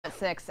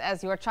6.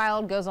 As your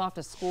child goes off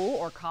to school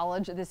or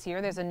college this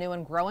year, there's a new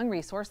and growing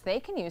resource they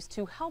can use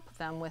to help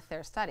them with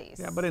their studies.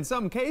 Yeah, but in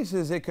some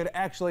cases, it could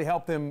actually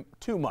help them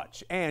too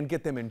much and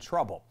get them in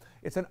trouble.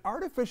 It's an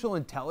artificial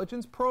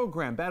intelligence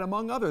program that,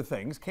 among other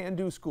things, can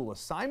do school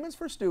assignments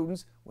for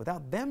students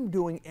without them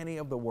doing any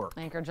of the work.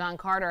 Anchor John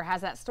Carter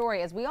has that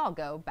story as we all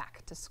go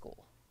back to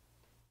school.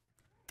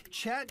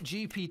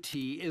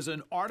 ChatGPT is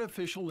an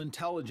artificial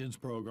intelligence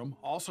program,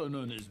 also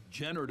known as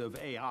generative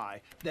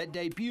AI, that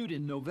debuted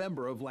in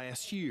November of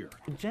last year.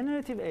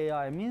 Generative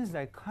AI means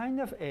that kind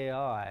of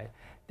AI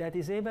that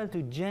is able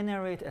to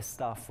generate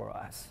stuff for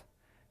us,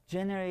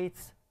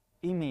 generates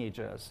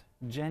images,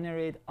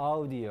 generate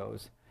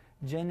audios,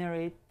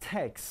 generate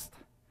text.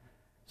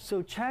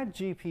 So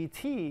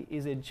ChatGPT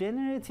is a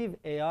generative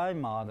AI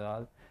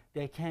model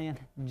that can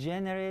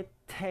generate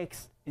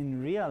text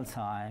in real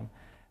time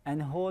and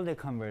hold a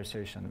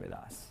conversation with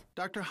us.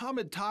 Dr.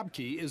 Hamid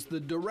Tabki is the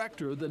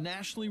director of the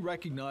nationally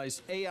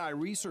recognized AI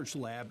research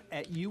lab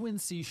at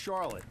UNC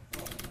Charlotte.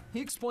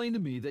 He explained to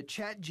me that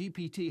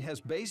ChatGPT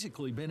has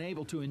basically been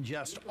able to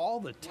ingest all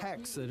the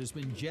text that has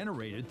been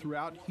generated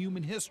throughout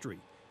human history,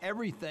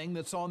 everything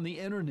that's on the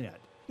internet.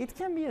 It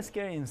can be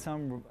scary in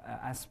some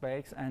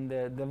aspects, and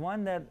the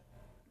one that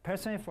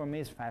personally for me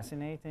is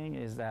fascinating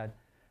is that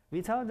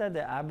we thought that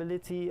the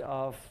ability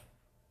of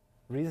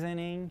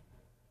reasoning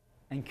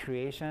and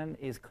creation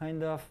is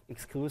kind of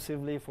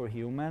exclusively for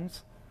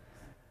humans.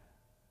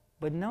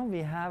 But now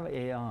we have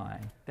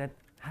AI that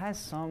has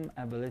some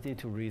ability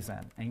to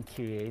reason and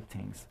create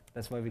things.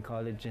 That's why we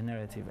call it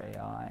generative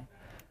AI.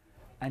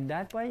 And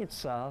that by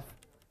itself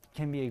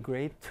can be a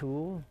great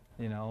tool,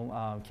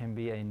 can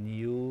be a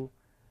new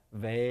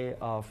way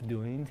of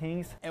doing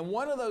things. And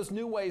one of those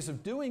new ways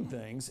of doing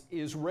things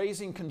is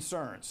raising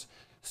concerns.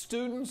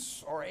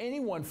 Students, or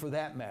anyone for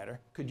that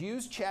matter, could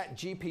use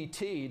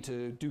ChatGPT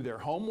to do their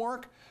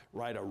homework,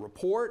 write a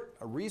report,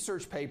 a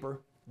research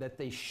paper that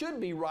they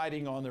should be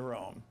writing on their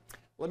own.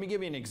 Let me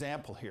give you an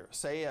example here.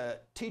 Say a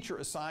teacher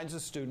assigns a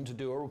student to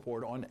do a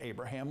report on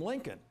Abraham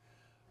Lincoln.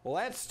 Well,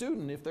 that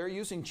student, if they're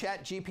using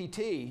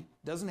ChatGPT,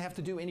 doesn't have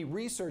to do any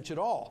research at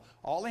all.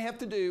 All they have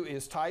to do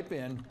is type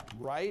in,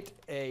 write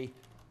a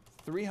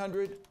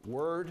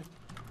 300-word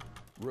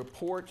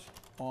report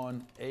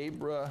on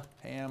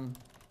Abraham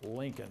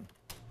Lincoln.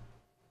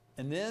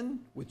 And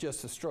then, with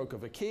just a stroke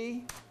of a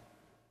key,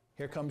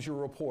 here comes your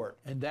report.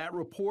 And that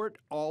report,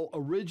 all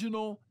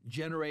original,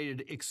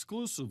 generated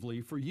exclusively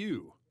for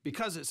you.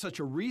 Because it's such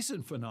a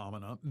recent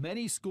phenomenon,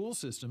 many school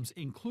systems,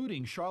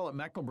 including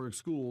Charlotte-Mecklenburg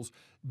schools,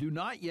 do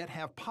not yet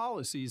have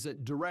policies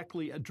that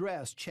directly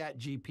address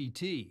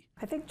ChatGPT.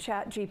 I think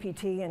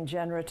ChatGPT and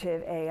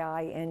generative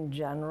AI in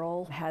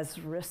general has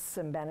risks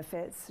and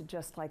benefits,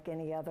 just like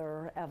any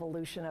other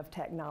evolution of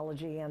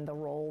technology and the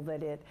role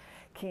that it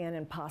can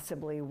and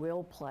possibly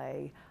will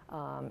play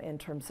in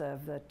terms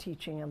of the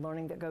teaching and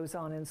learning that goes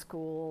on in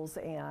schools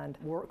and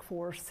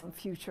workforce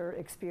future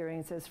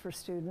experiences for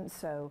students.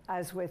 So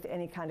as with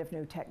any kind of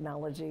new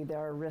technology, there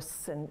are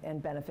risks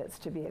and benefits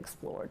to be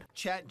explored.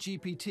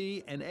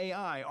 ChatGPT and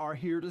AI are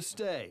here to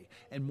stay,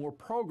 and more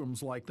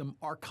programs like them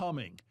are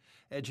coming.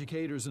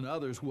 Educators and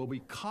others will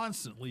be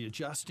constantly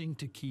adjusting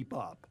to keep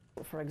up.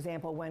 For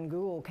example, when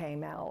Google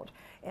came out,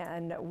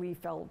 and we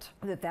felt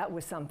that that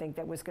was something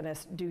that was going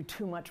to do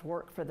too much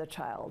work for the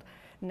child.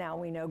 Now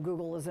we know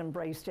Google is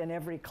embraced in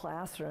every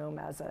classroom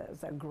as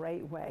a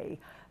great way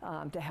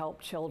to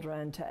help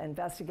children to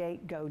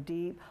investigate, go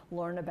deep,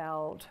 learn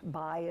about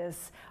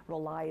bias,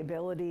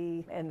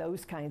 reliability, and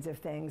those kinds of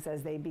things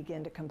as they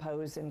begin to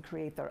compose and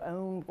create their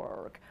own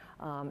work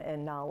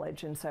and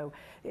knowledge. And so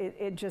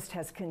it just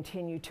has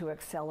continued to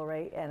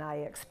accelerate, and I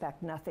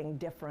expect nothing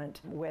different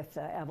with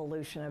the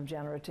evolution of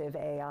generative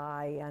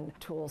AI and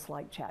tools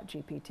like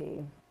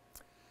ChatGPT.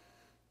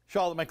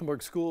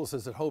 Charlotte-Mecklenburg Schools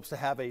says it hopes to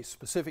have a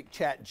specific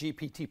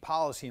ChatGPT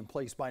policy in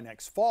place by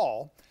next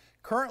fall.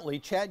 Currently,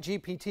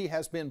 ChatGPT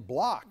has been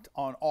blocked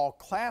on all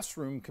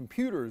classroom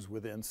computers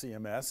within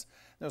CMS.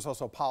 There's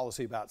also a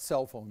policy about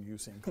cell phone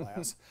use in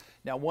class.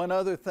 Now, one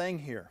other thing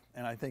here,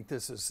 and I think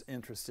this is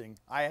interesting.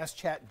 I asked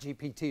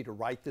ChatGPT to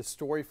write this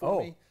story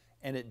for me,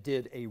 and it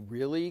did a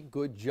really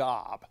good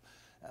job.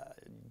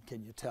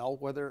 Can you tell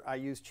whether I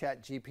used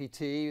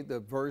ChatGPT, the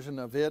version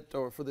of it,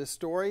 or for this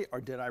story, or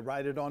did I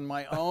write it on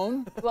my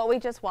own? What we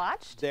just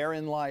watched?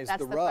 Therein lies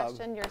the rub. That's the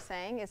question you're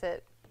saying? Is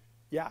it?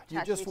 Yeah,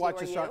 you just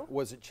watched it.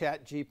 Was it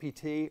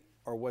ChatGPT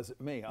or was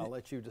it me? I'll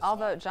let you decide. I'll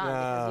vote John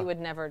because you would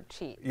never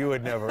cheat. You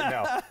would never,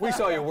 no. We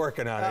saw you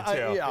working on it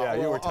too. Yeah,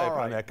 you were typing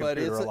on that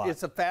computer but a lot.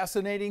 It's a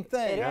fascinating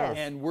thing. It is.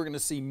 And we're going to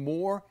see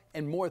more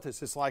and more of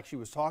this. It's like she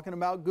was talking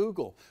about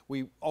Google.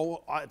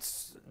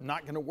 It's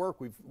not going to work.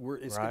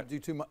 It's going to do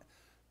too much.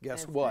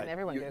 Guess what?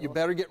 You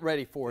better get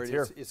ready for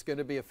it. It's going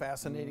to be a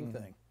fascinating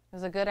thing. It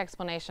was a good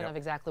explanation of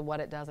exactly what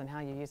it does and how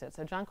you use it.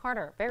 So John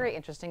Carter, very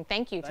interesting.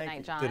 Thank you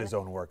tonight, John. Did his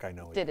own work, I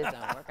know. Did his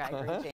own work, I agree.